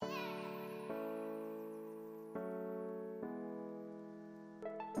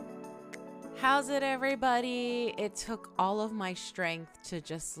How's it, everybody? It took all of my strength to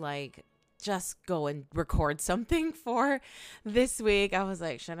just go and record something for this week. I was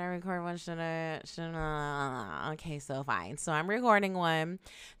like, should I record one? Should I? Okay, so fine. So I'm recording one.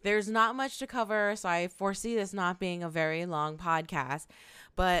 There's not much to cover, so I foresee this not being a very long podcast.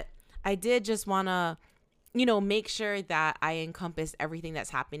 But I did just want to make sure that I encompass everything that's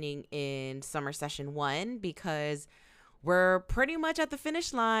happening in summer session 1 because we're pretty much at the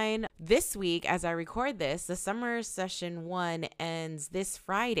finish line. This week, as I record this, the summer session 1 ends this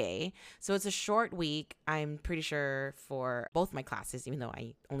Friday. So it's a short week, I'm pretty sure, for both my classes, even though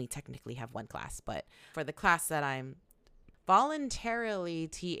I only technically have one class. But for the class that I'm voluntarily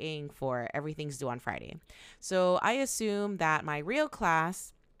TAing for, everything's due on Friday. So I assume that my real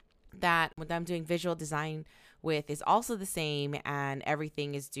class that what I'm doing visual design with is also the same, and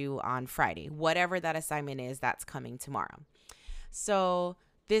everything is due on Friday. Whatever that assignment is, that's coming tomorrow. So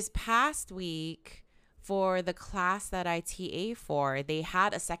this past week, for the class that I TA for, they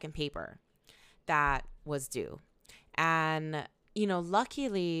had a second paper that was due. And,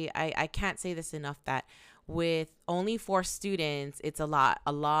 luckily, I can't say this enough that with only 4 students, it's a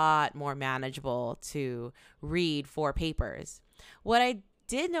lot more manageable to read 4 papers. What I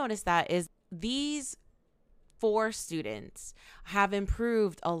did notice that is these 4 students have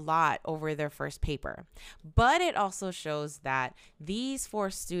improved a lot over their first paper, but it also shows that these 4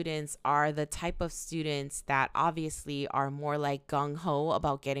 students are the type of students that obviously are more like gung-ho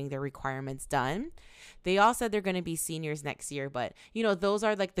about getting their requirements done. They all said they're going to be seniors next year, but those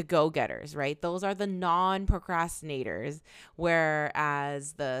are like the go-getters, right? Those are the non-procrastinators,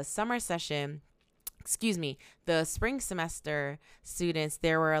 whereas the spring semester students,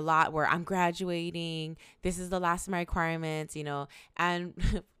 there were a lot where I'm graduating, this is the last of my requirements, and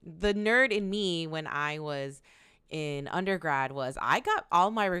the nerd in me when I was in undergrad was I got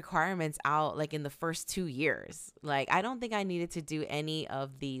all my requirements out like in the first 2 years. Like, I don't think I needed to do any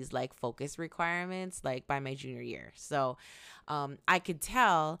of these like focus requirements like by my junior year. So I could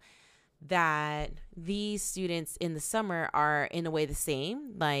tell that these students in the summer are in a way the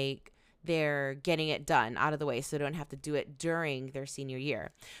same, like they're getting it done out of the way so they don't have to do it during their senior year.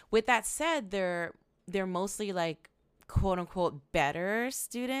 With that said, they're mostly like quote unquote better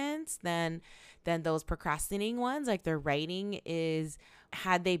students than those procrastinating ones. Like their writing is,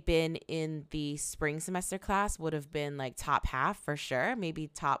 had they been in the spring semester class, would have been like top half for sure, maybe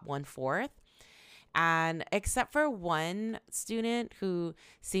top 1/4. And except for one student who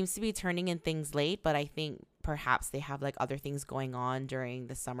seems to be turning in things late, but I think perhaps they have like other things going on during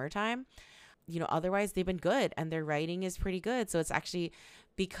the summertime. Otherwise they've been good and their writing is pretty good. So it's actually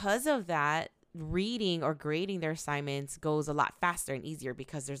because of that, reading or grading their assignments goes a lot faster and easier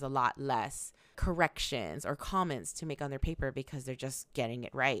because there's a lot less corrections or comments to make on their paper because they're just getting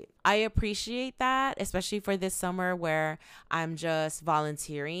it right. I appreciate that, especially for this summer where I'm just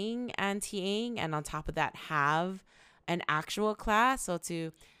volunteering and TAing, and on top of that have an actual class. So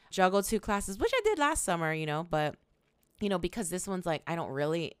to juggle 2 classes, which I did last summer, but because this one's like, I don't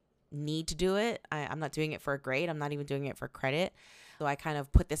really need to do it. I'm not doing it for a grade. I'm not even doing it for credit. So I kind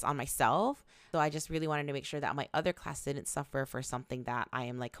of put this on myself. So I just really wanted to make sure that my other class didn't suffer for something that I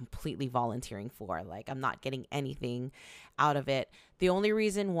am like completely volunteering for. Like I'm not getting anything out of it. The only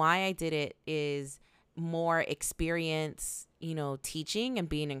reason why I did it is more experience, teaching and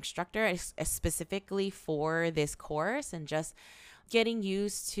being an instructor specifically for this course, and just getting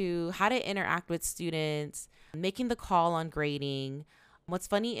used to how to interact with students, making the call on grading. What's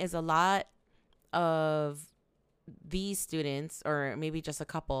funny is a lot of these students, or maybe just a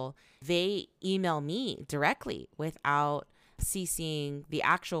couple, they email me directly without CCing the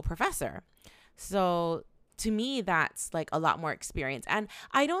actual professor. So to me, that's like a lot more experience. And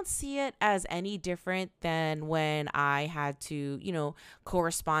I don't see it as any different than when I had to,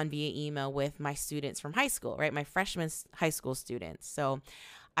 correspond via email with my students from high school, right? My freshman high school students. So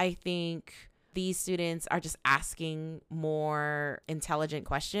I think these students are just asking more intelligent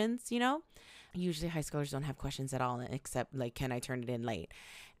questions, Usually high schoolers don't have questions at all, except like, can I turn it in late?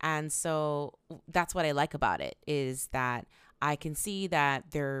 And so that's what I like about it, is that I can see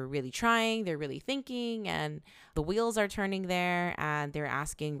that they're really trying, they're really thinking, and the wheels are turning there, and they're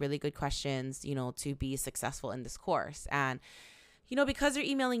asking really good questions, to be successful in this course. And because they're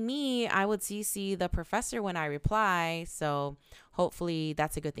emailing me, I would CC the professor when I reply. So hopefully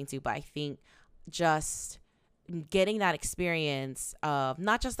that's a good thing too. But I think just getting that experience of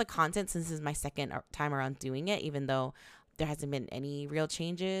not just the content, since this is my second time around doing it, even though there hasn't been any real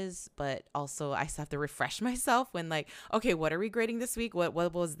changes, but also I still have to refresh myself when like, okay, what are we grading this week? What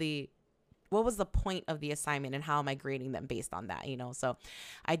was the what was the point of the assignment and how am I grading them based on that, you know? So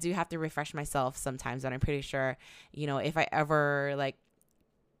I do have to refresh myself sometimes, but I'm pretty sure, you know, if I ever like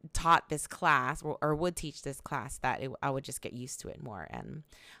taught this class or would teach this class, that I would just get used to it more. And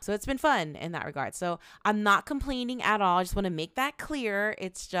so it's been fun in that regard. So I'm not complaining at all. I just want to make that clear.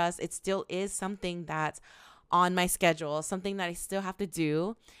 It's just, it still is something that's on my schedule, something that I still have to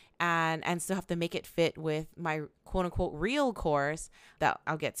do and still have to make it fit with my quote unquote real course that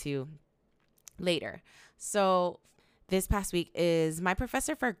I'll get to later. So this past week is my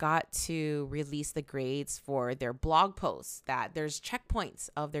professor forgot to release the grades for their blog posts, that there's checkpoints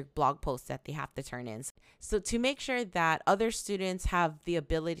of their blog posts that they have to turn in. So to make sure that other students have the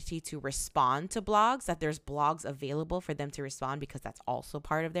ability to respond to blogs, that there's blogs available for them to respond, because that's also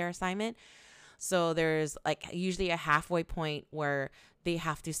part of their assignment. So there's like usually a halfway point where they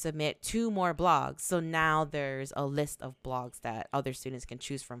have to submit 2 more blogs. So now there's a list of blogs that other students can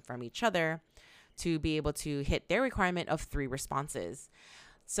choose from each other to be able to hit their requirement of 3 responses.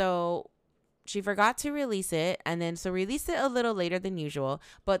 So she forgot to release it, and then so released it a little later than usual.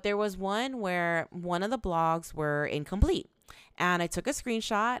 But there was one where one of the blogs were incomplete. And I took a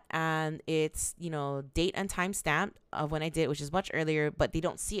screenshot, and it's, you know, date and time stamped of when I did, which is much earlier, but they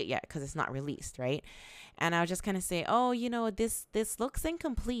don't see it yet because it's not released, right? And I was just kind of say, oh, you know, this looks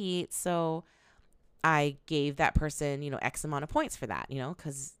incomplete. So I gave that person, you know, X amount of points for that, you know,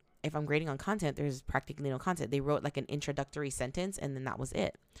 because if I'm grading on content, there's practically no content. They wrote like an introductory sentence and then that was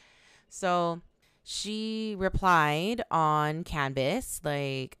it. So she replied on Canvas,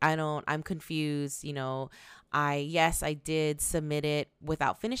 like, I'm confused, you know, yes, I did submit it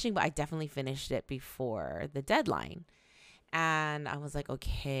without finishing, but I definitely finished it before the deadline. And I was like,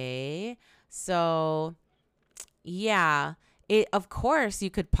 okay. So yeah, of course you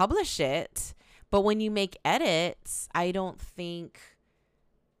could publish it, but when you make edits, I don't think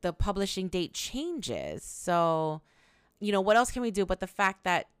the publishing date changes. So, you know, what else can we do? But the fact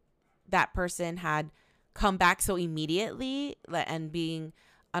that that person had come back so immediately and being,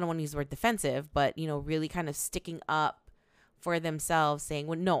 I don't want to use the word defensive, but, you know, really kind of sticking up for themselves, saying,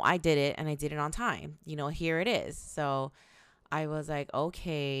 well, no, I did it and I did it on time. You know, here it is. So I was like,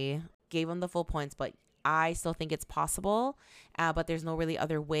 okay, gave them the full points, but I still think it's possible. But there's no really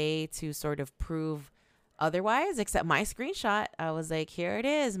other way to sort of prove otherwise, except my screenshot. I was like, here it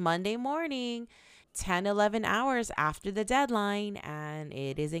is, Monday morning, 11 hours after the deadline, and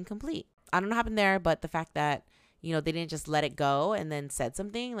it is incomplete. I don't know what happened there, but the fact that, you know, they didn't just let it go and then said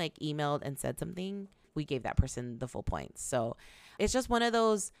something, like emailed and said something, we gave that person the full points. So it's just one of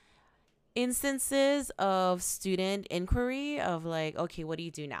those instances of student inquiry of like, okay, what do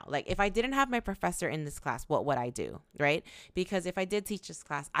you do now? Like, if I didn't have my professor in this class, what would I do, right? Because if I did teach this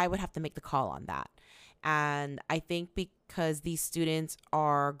class, I would have to make the call on that. And I think because these students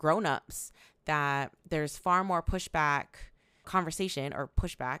are grown-ups, that there's far more conversation or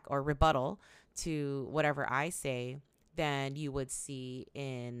pushback or rebuttal to whatever I say than you would see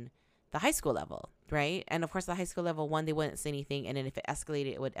in the high school level, right? And of course, the high school level, one, they wouldn't say anything. And then if it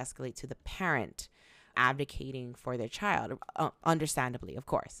escalated, it would escalate to the parent advocating for their child, understandably, of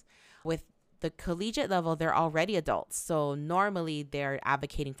course. With the collegiate level, they're already adults. So normally they're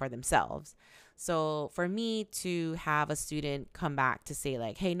advocating for themselves. So for me to have a student come back to say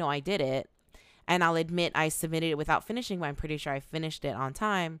like, hey, no, I did it, and I'll admit I submitted it without finishing, but I'm pretty sure I finished it on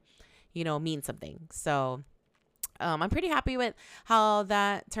time, you know, means something. So I'm pretty happy with how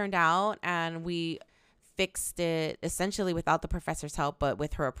that turned out. And we fixed it essentially without the professor's help, but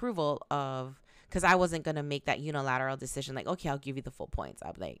with her approval because I wasn't going to make that unilateral decision like, okay, I'll give you the full points.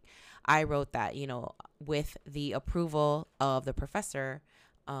 I wrote that, you know, with the approval of the professor,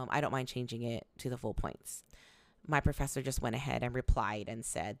 I don't mind changing it to the full points. My professor just went ahead and replied and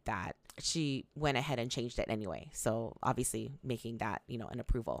said that she went ahead and changed it anyway. So obviously making that, you know, an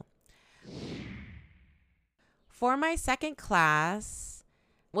approval. For my second class,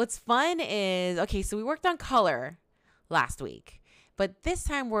 what's fun is, okay, so we worked on color last week, but this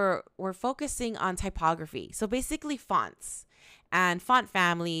time we're focusing on typography. So basically fonts and font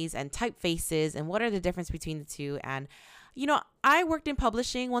families and typefaces and what are the difference between the two. And, you know, I worked in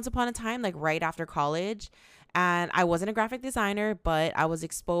publishing once upon a time, like right after college, and I wasn't a graphic designer, but I was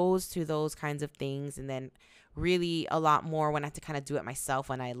exposed to those kinds of things. And then really a lot more when I had to kind of do it myself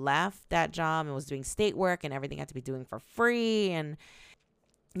when I left that job and was doing state work and everything I had to be doing for free. And,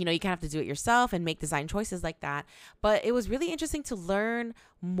 you know, you kind of have to do it yourself and make design choices like that. But it was really interesting to learn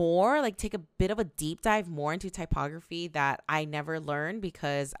more, like take a bit of a deep dive more into typography that I never learned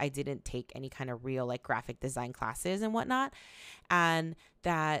because I didn't take any kind of real like graphic design classes and whatnot. And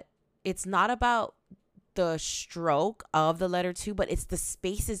that it's not about the stroke of the letter 2, but it's the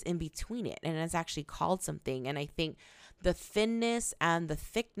spaces in between it. And it's actually called something. And I think the thinness and the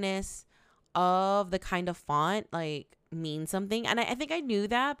thickness of the kind of font like mean something. And I think I knew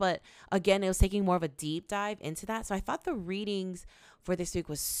that, but again, it was taking more of a deep dive into that. So I thought the readings for this week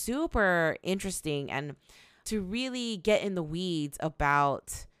was super interesting and to really get in the weeds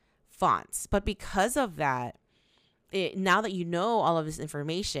about fonts. But because of that, now that you know all of this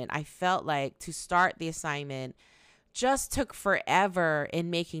information, I felt like to start the assignment just took forever in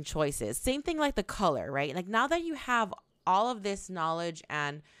making choices. Same thing like the color, right? Like now that you have all of this knowledge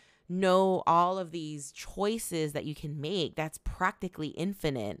and know all of these choices that you can make, that's practically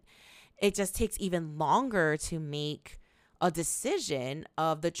infinite. It just takes even longer to make a decision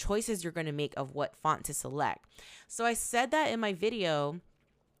of the choices you're going to make of what font to select. So I said that in my video,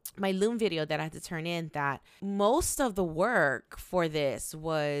 my Loom video that I had to turn in, that most of the work for this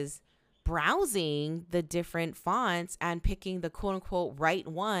was browsing the different fonts and picking the quote unquote right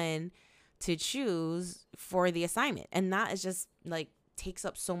one to choose for the assignment. And that is just like takes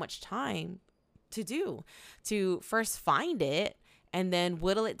up so much time to do, to first find it and then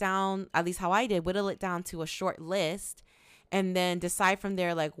whittle it down, at least how I did, whittle it down to a short list and then decide from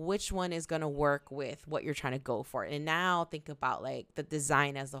there like which one is going to work with what you're trying to go for. And now think about like the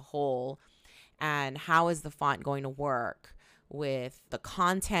design as a whole and how is the font going to work with the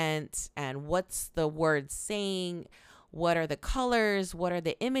content and what's the word saying, what are the colors, what are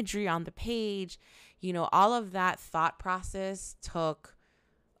the imagery on the page. You know, all of that thought process took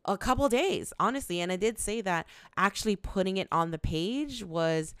a couple days, honestly. And I did say that actually putting it on the page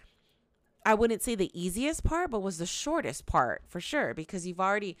was, I wouldn't say the easiest part, but was the shortest part for sure, because you've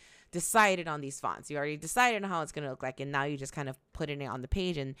already decided on these fonts. You already decided on how it's going to look like. And now you just kind of putting it on the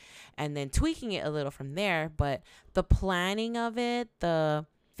page and then tweaking it a little from there. But the planning of it, the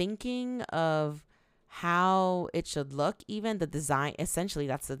thinking of how it should look, even the design, essentially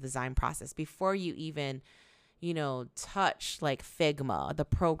that's the design process before you even, you know, touch like Figma, the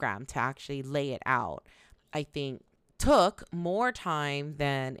program to actually lay it out, I think took more time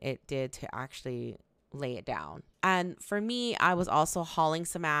than it did to actually lay it down. And for me, I was also hauling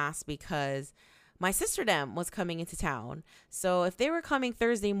some ass because my sister them was coming into town. So if they were coming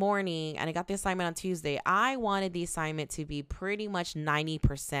Thursday morning and I got the assignment on Tuesday, I wanted the assignment to be pretty much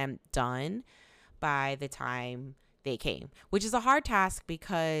 90% done by the time they came, which is a hard task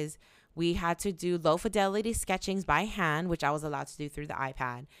because we had to do low fidelity sketchings by hand, which I was allowed to do through the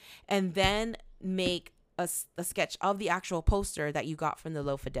iPad, and then make a sketch of the actual poster that you got from the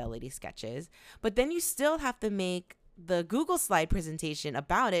low fidelity sketches. But then you still have to make the Google slide presentation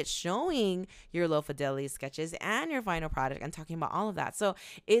about it, showing your low fidelity sketches and your final product and talking about all of that. So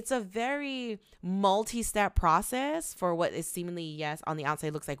it's a very multi-step process for what is seemingly, yes, on the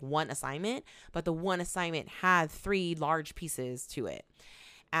outside looks like one assignment, but the one assignment had 3 large pieces to it.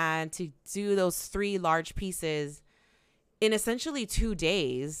 And to do those 3 large pieces in essentially 2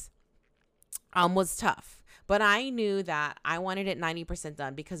 days was tough. But I knew that I wanted it 90%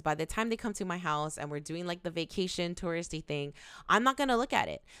 done because by the time they come to my house and we're doing like the vacation touristy thing, I'm not going to look at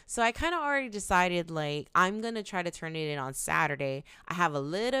it. So I kind of already decided like I'm going to try to turn it in on Saturday. I have a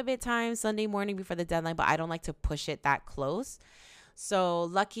little bit time Sunday morning before the deadline, but I don't like to push it that close. So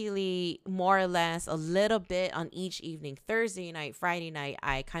luckily, more or less a little bit on each evening, Thursday night, Friday night,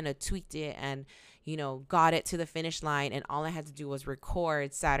 I kind of tweaked it and, you know, got it to the finish line. And all I had to do was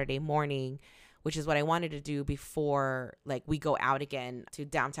record Saturday morning, which is what I wanted to do before like we go out again to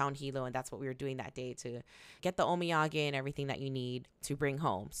downtown Hilo. And that's what we were doing that day to get the omiyage and everything that you need to bring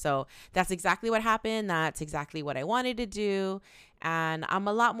home. So that's exactly what happened. That's exactly what I wanted to do. And I'm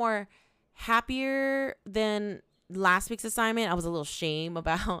a lot more happier than last week's assignment. I was a little ashamed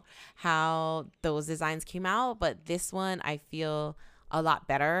about how those designs came out, but this one I feel a lot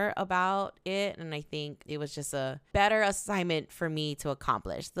better about it, and I think it was just a better assignment for me to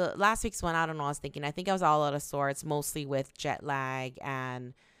accomplish. The last week's one, I don't know, I was thinking, I think I was all out of sorts, mostly with jet lag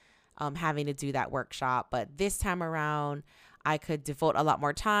and having to do that workshop, but this time around I could devote a lot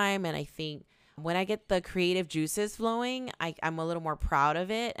more time, and I think when I get the creative juices flowing, I'm a little more proud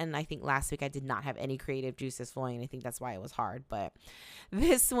of it. And I think last week I did not have any creative juices flowing. And I think that's why it was hard. But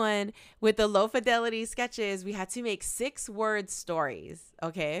this one with the low fidelity sketches, we had to make 6-word stories.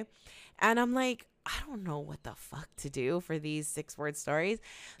 Okay. And I'm like, I don't know what the fuck to do for these 6-word stories.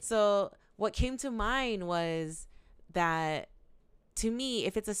 So what came to mind was that to me,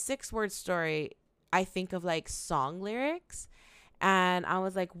 if it's a 6-word story, I think of like song lyrics. And I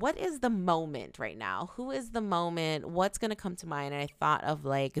was like, what is the moment right now? Who is the moment? What's going to come to mind? And I thought of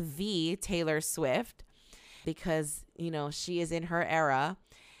like the Taylor Swift because, you know, she is in her era.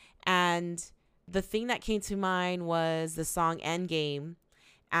 And the thing that came to mind was the song Endgame.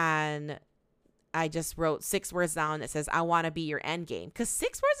 And I just wrote 6 words down that says, I want to be your end game. Because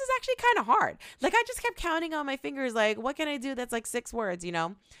 6 words is actually kind of hard. Like, I just kept counting on my fingers, like, what can I do that's like 6 words, you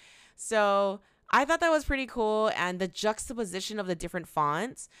know? So I thought that was pretty cool. And the juxtaposition of the different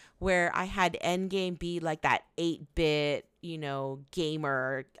fonts, where I had Endgame be like that 8-bit, you know,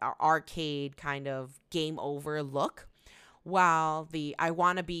 gamer, arcade kind of game over look, while the I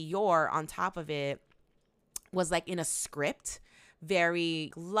want to be your on top of it was like in a script,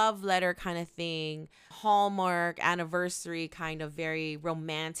 very love letter kind of thing, Hallmark anniversary kind of very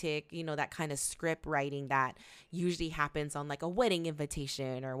romantic, you know, that kind of script writing that usually happens on like a wedding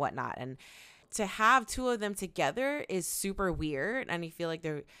invitation or whatnot. And to have 2 of them together is super weird. And I feel like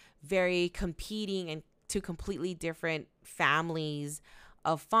they're very competing and 2 completely different families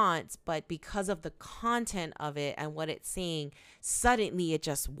of fonts, but because of the content of it and what it's saying, suddenly it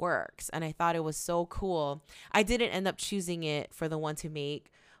just works. And I thought it was so cool. I didn't end up choosing it for the one to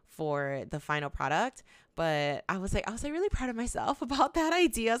make for the final product, but I was really proud of myself about that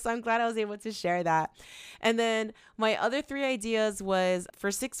idea. So I'm glad I was able to share that. And then my other 3 ideas was for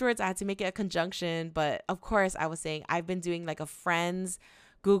 6 words, I had to make it a conjunction. But of course, I was saying I've been doing like a Friends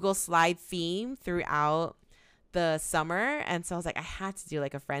Google slide theme throughout the summer, and so I was like, I had to do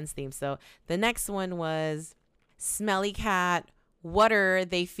like a Friends theme. So the next one was Smelly Cat, what are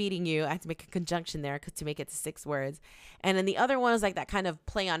they feeding you? I had to make a conjunction there to make it to 6 words. And then the other one was like that kind of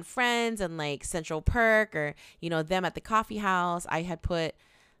play on Friends and like Central Perk, or, you know, them at the coffee house. I had put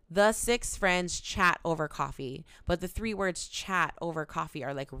the 6 friends chat over coffee, but the 3 words chat over coffee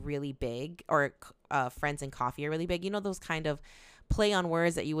are like really big, or friends and coffee are really big. You know, those kind of play on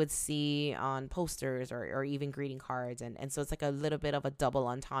words that you would see on posters or even greeting cards. And so it's like a little bit of a double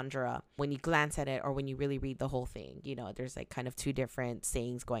entendre when you glance at it or when you really read the whole thing. You know, there's like kind of 2 different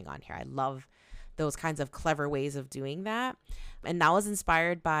sayings going on here. I love those kinds of clever ways of doing that. And that was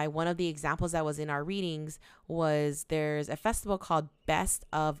inspired by one of the examples that was in our readings. Was there's a festival called Best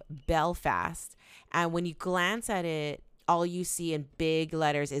of Belfast. And when you glance at it, all you see in big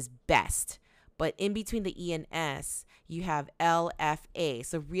letters is best. But in between the E and S, you have LFA.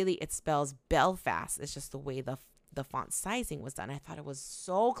 So really it spells Belfast. It's just the way the font sizing was done. I thought it was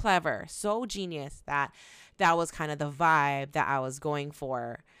so clever, so genius that was kind of the vibe that I was going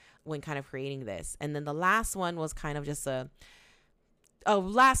for when kind of creating this. And then the last one was kind of just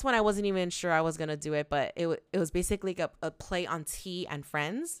last one I wasn't even sure I was going to do it, but it was basically a play on tea and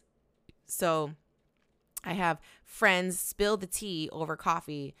friends. So I have friends spill the tea over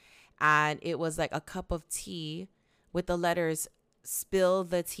coffee, and it was like a cup of tea with the letters spill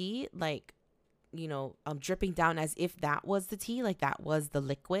the tea, like, you know, dripping down as if that was the tea, like that was the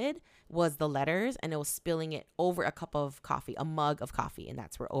liquid, was the letters, and it was spilling it over a cup of coffee, a mug of coffee, and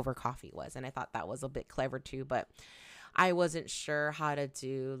that's where over coffee was. And I thought that was a bit clever too, but I wasn't sure how to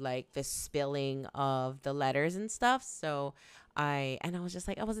do like the spilling of the letters and stuff. So I was just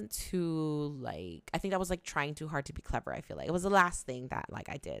like, I wasn't too like, I think I was like trying too hard to be clever. I feel like it was the last thing that like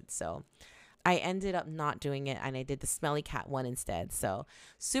I did. So I ended up not doing it, and I did the Smelly Cat one instead. So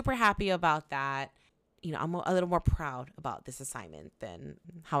super happy about that. You know, I'm a little more proud about this assignment than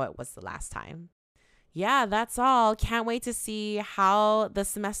how it was the last time. Yeah, that's all. Can't wait to see how the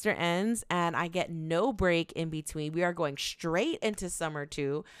semester ends, and I get no break in between. We are going straight into summer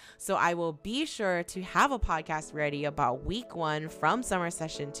 2. So I will be sure to have a podcast ready about week 1 from summer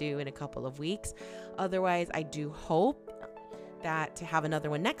session 2 in a couple of weeks. Otherwise, I do hope that to have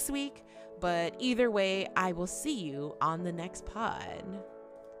another one next week. But either way, I will see you on the next pod.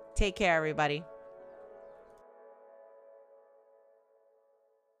 Take care, everybody.